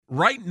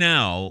right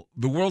now,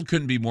 the world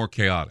couldn't be more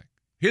chaotic.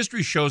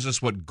 History shows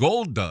us what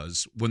gold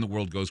does when the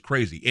world goes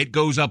crazy. It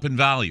goes up in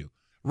value.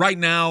 Right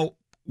now,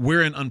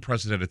 we're in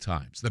unprecedented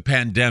times. The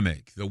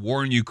pandemic, the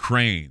war in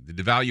Ukraine, the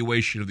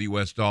devaluation of the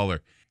U.S.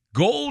 dollar.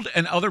 Gold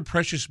and other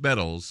precious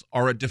metals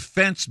are a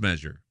defense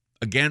measure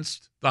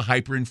against the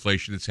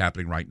hyperinflation that's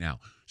happening right now.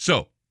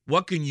 So,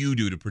 what can you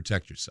do to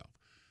protect yourself?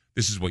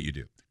 This is what you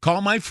do. Call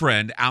my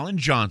friend Alan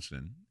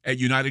Johnson at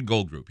United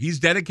Gold Group. He's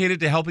dedicated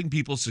to helping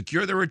people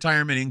secure their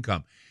retirement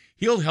income.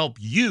 He'll help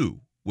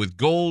you with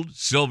gold,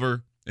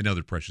 silver, and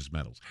other precious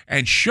metals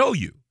and show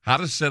you how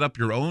to set up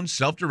your own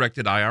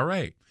self-directed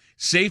IRA.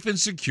 Safe and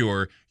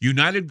secure,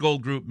 United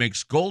Gold Group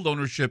makes gold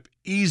ownership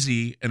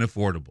easy and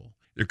affordable.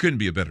 There couldn't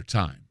be a better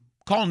time.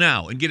 Call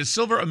now and get a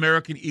Silver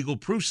American Eagle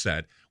proof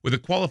set with a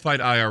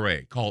qualified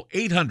IRA. Call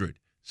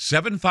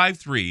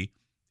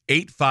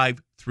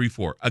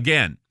 800-753-8534.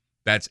 Again,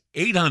 that's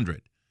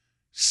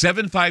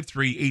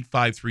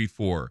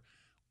 800-753-8534.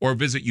 Or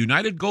visit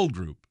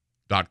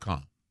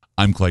UnitedGoldGroup.com.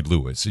 I'm Clyde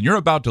Lewis, and you're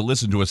about to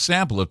listen to a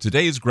sample of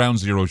today's Ground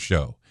Zero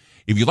show.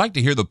 If you'd like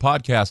to hear the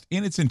podcast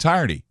in its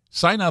entirety,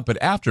 sign up at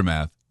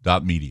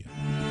Aftermath.media.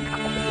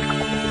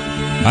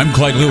 I'm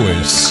Clyde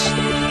Lewis,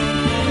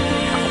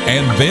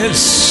 and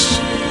this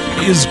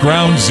is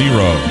Ground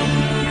Zero.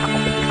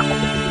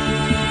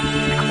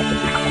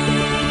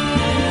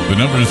 The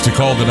numbers to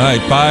call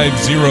tonight,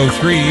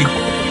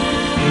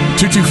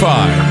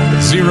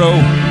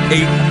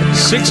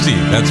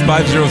 503-225-0860. That's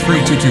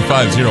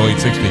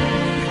 503-225-0860.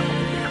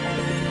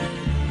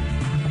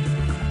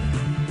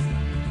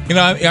 You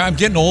know, I'm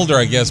getting older,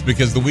 I guess,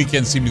 because the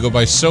weekends seem to go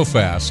by so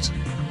fast.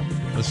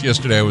 Just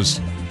yesterday I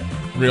was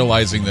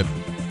realizing that,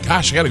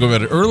 gosh, I got to go to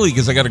bed early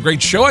because I got a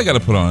great show I got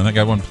to put on. I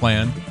got one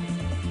planned.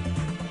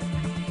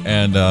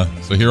 And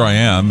so here I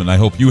am, and I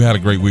hope you had a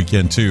great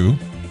weekend, too.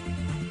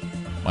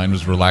 Mine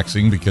was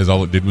relaxing because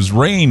all it did was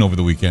rain over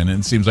the weekend,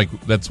 and it seems like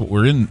that's what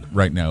we're in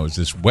right now is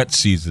this wet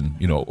season.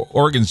 You know,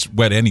 Oregon's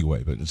wet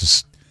anyway, but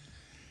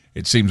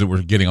it seems that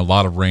we're getting a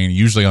lot of rain,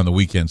 usually on the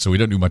weekends, so we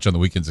don't do much on the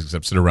weekends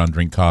except sit around,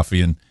 drink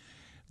coffee, and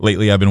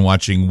lately I've been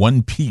watching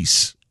One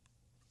Piece,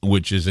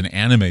 which is an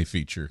anime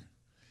feature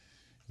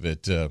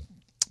that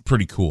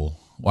pretty cool.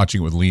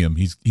 Watching it with Liam.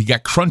 He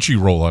got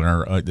Crunchyroll on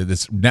our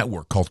this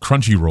network called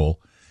Crunchyroll.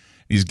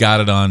 He's got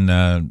it on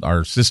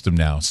our system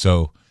now.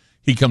 So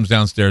he comes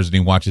downstairs and he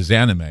watches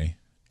anime,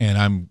 and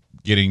I'm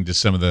getting to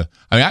some of the.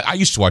 I mean, I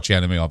used to watch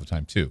anime all the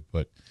time too,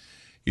 but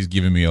he's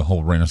giving me a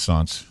whole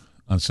renaissance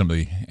on some of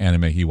the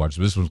anime he watches.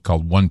 This one's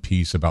called One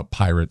Piece, about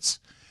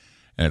pirates,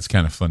 and it's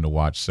kind of fun to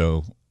watch.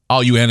 So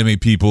all you anime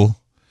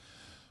people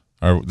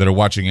that are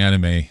watching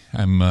anime,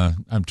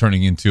 I'm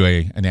turning into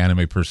an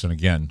anime person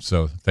again.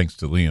 So thanks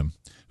to Liam,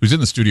 who's in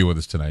the studio with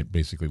us tonight,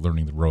 basically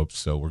learning the ropes.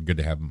 So we're good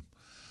to have him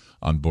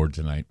on board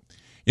tonight.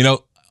 You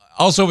know,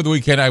 also over the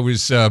weekend I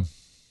was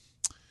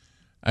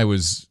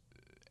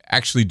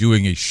actually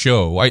doing a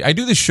show. I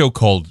do this show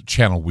called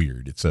Channel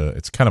Weird.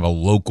 It's kind of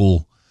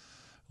a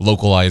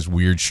localized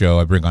weird show.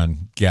 I bring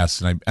on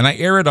guests and I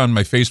air it on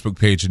my Facebook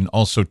page, and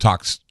also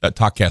Talkcast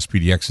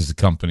PDX is a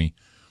company,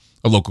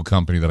 a local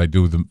company that I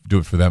do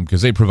it for them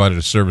because they provided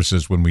us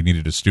services when we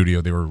needed a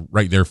studio. They were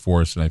right there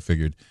for us, and I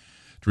figured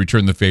to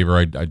return the favor,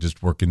 I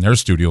just work in their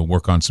studio and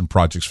work on some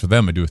projects for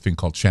them. I do a thing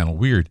called Channel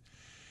Weird.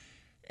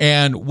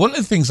 And one of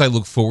the things I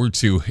look forward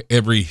to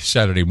every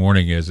Saturday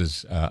morning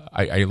is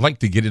I like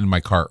to get into my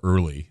car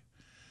early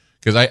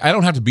because I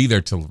don't have to be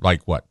there till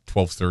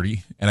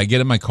 12:30, and I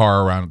get in my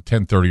car around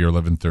 10:30 or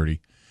 11:30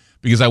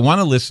 because I want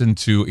to listen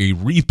to a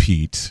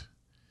repeat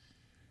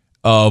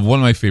of one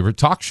of my favorite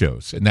talk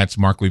shows, and that's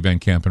Markley, Van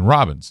Camp, and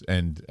Robbins.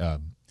 And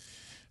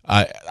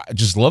I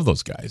just love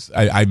those guys.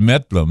 I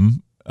met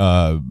them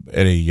at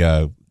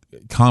a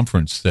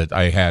conference that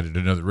I had at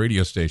another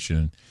radio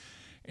station,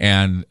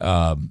 and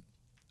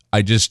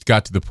I just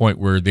got to the point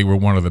where they were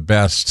one of the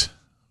best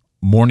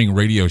morning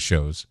radio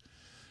shows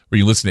where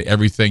you listen to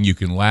everything. You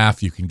can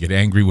laugh, you can get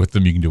angry with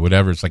them, you can do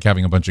whatever. It's like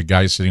having a bunch of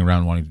guys sitting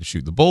around wanting to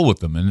shoot the bull with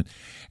them. And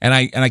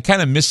I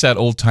kind of miss that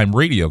old time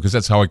radio because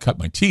that's how I cut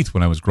my teeth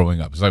when I was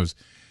growing up. As I was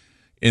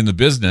in the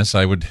business,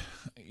 I would,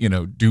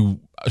 do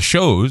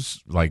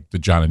shows like the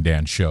John and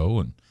Dan Show,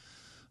 and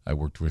I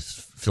worked with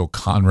Phil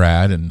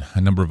Conrad and a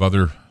number of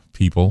other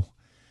people.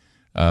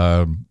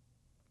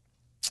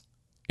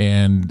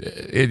 And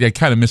I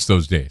kind of miss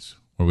those days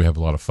where we have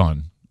a lot of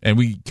fun. And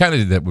we kind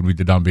of did that when we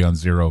did On Beyond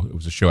Zero. It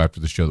was a show after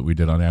the show that we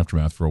did on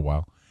Aftermath for a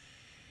while.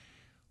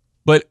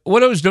 But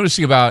what I was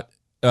noticing about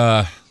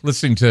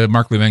listening to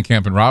Markley, Van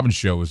Camp, and Robbins'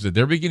 show was that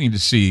they're beginning to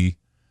see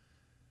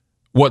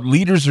what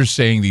leaders are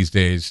saying these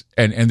days,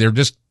 and they're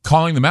just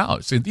calling them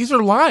out, saying these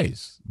are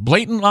lies,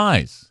 blatant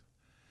lies.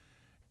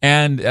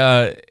 And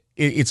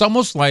it's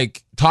almost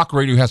like talk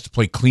radio has to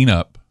play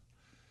cleanup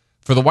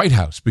for the White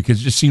House because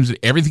it just seems that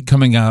everything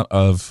coming out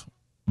of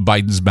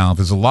Biden's mouth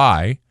is a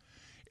lie.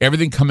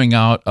 Everything coming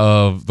out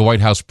of the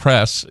White House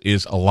press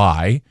is a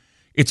lie.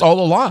 It's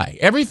all a lie.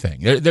 Everything.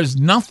 There's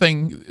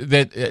nothing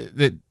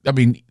that I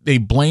mean, they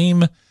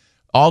blame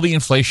all the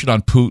inflation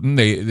on Putin.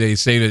 They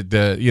say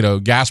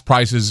that gas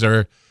prices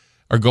are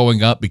are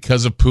going up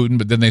because of Putin,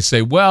 but then they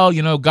say, well,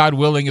 God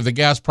willing, if the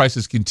gas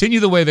prices continue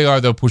the way they are,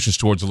 they'll push us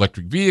towards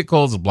electric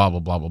vehicles, blah, blah,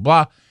 blah, blah,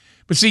 blah.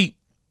 But see,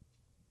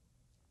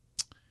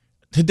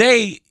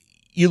 today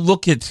you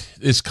look at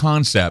this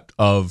concept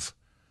of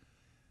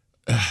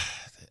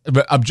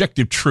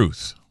objective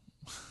truth.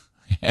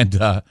 And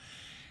to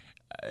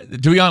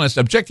be honest,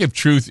 objective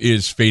truth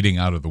is fading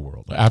out of the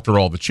world. After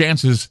all, the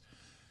chances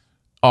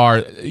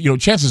are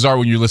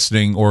when you're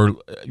listening or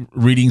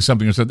reading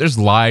something or something, there's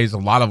lies, a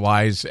lot of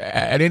lies.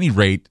 At any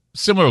rate,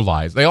 similar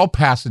lies. They all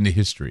pass into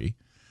history.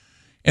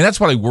 And that's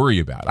what I worry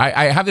about.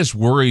 I have this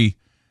worry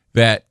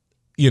that,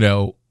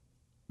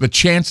 the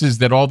chances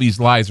that all these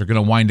lies are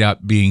going to wind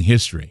up being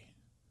history.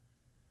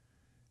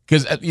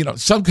 Because,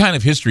 some kind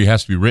of history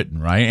has to be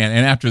written, right?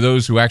 And after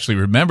those who actually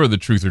remember the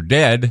truth are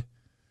dead,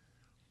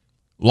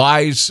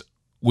 lies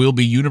will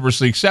be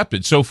universally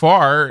accepted. So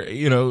far,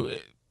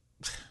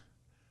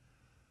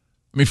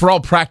 for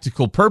all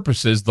practical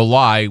purposes, the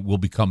lie will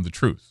become the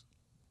truth.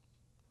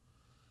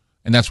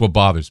 And that's what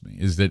bothers me,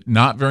 is that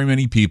not very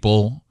many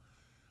people,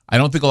 I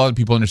don't think a lot of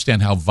people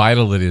understand how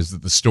vital it is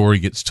that the story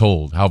gets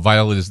told, how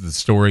vital it is that the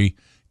story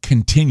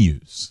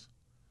continues.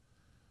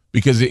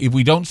 Because if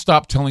we don't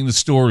stop telling the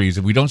stories,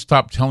 if we don't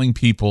stop telling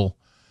people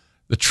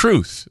the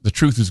truth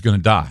is going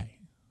to die.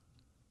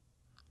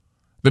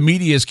 The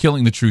media is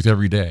killing the truth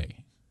every day.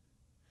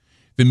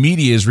 The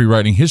media is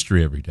rewriting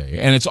history every day.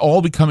 And it's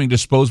all becoming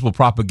disposable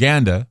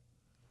propaganda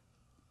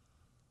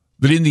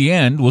that in the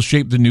end will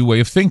shape the new way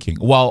of thinking,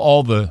 while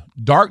all the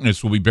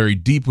darkness will be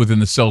buried deep within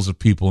the cells of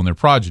people and their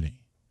progeny.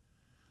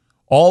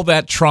 All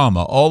that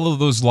trauma, all of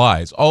those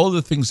lies, all of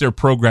the things they're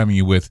programming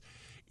you with,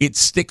 it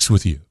sticks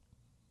with you.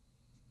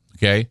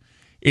 Okay?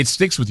 It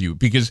sticks with you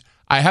because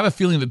I have a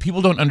feeling that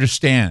people don't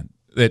understand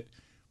that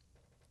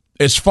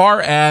as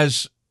far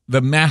as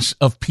the mass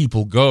of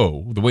people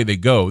go, the way they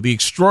go, the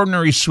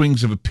extraordinary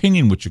swings of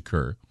opinion which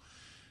occur,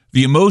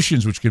 the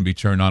emotions which can be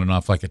turned on and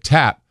off like a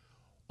tap,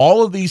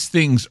 all of these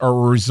things are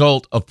a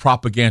result of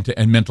propaganda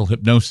and mental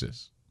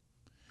hypnosis.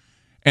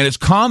 And it's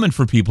common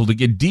for people to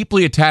get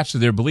deeply attached to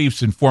their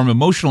beliefs and form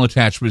emotional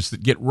attachments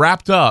that get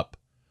wrapped up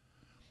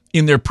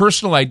in their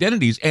personal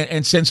identities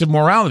and sense of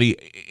morality.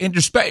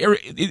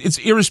 It's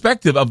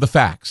irrespective of the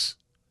facts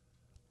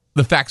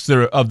that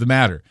are of the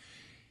matter.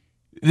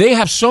 They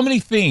have so many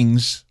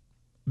things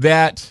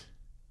that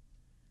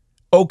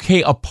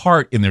okay a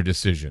part in their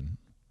decision.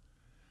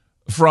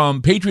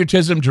 From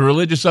patriotism to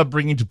religious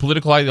upbringing to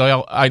political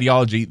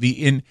ideology,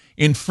 the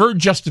inferred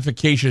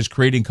justification is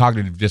creating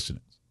cognitive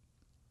dissonance.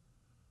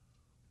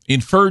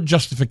 Inferred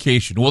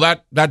justification. Well,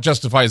 that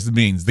justifies the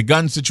means. The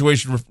gun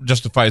situation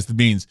justifies the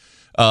means.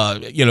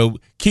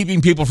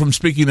 Keeping people from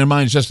speaking their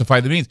minds justify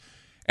the means.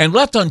 And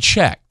left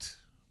unchecked,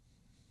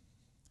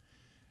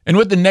 and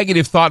with the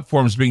negative thought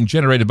forms being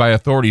generated by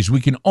authorities,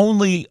 we can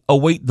only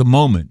await the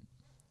moment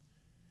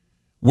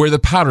where the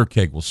powder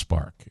keg will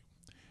spark.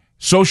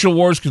 Social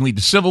wars can lead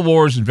to civil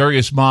wars, and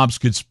various mobs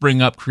could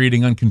spring up,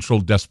 creating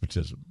uncontrolled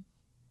despotism.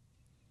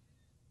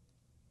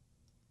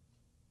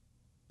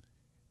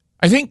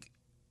 I think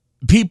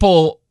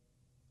people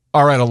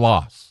are at a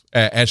loss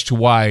as to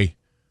why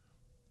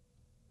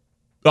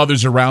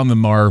others around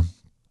them are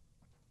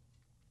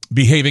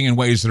behaving in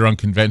ways that are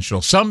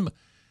unconventional. Something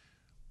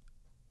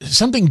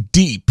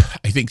deep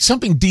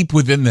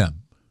within them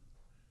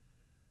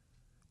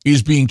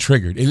is being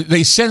triggered.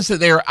 They sense that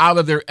they are out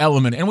of their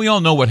element, and we all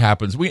know what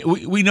happens.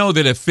 We know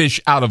that a fish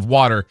out of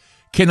water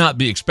cannot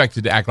be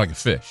expected to act like a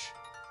fish.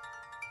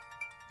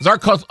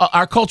 Because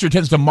our culture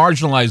tends to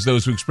marginalize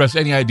those who express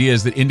any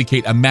ideas that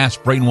indicate a mass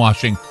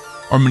brainwashing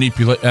or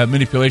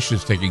manipulation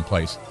is taking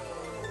place.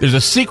 There's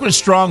a secret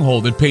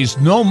stronghold that pays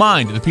no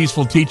mind to the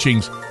peaceful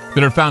teachings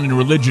that are found in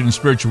religion and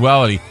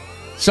spirituality,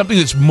 something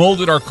that's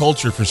molded our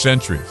culture for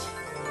centuries,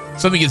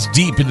 something that's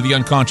deep into the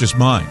unconscious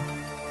mind.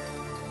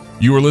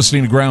 You are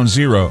listening to Ground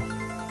Zero.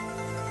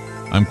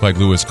 I'm Clyde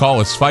Lewis. Call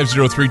us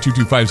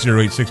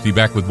 503-225-0860.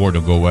 Back with more.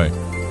 Don't go away.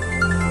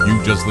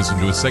 You just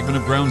listened to a segment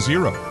of Ground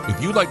Zero.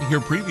 If you'd like to hear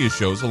previous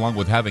shows along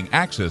with having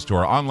access to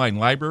our online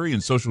library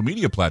and social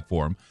media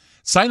platform,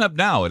 sign up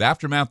now at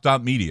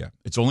aftermath.media.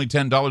 It's only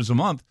 $10 a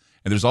month,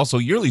 and there's also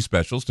yearly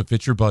specials to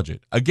fit your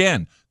budget.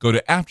 Again, go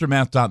to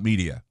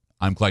aftermath.media.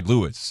 I'm Clyde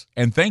Lewis,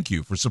 and thank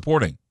you for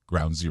supporting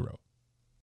Ground Zero.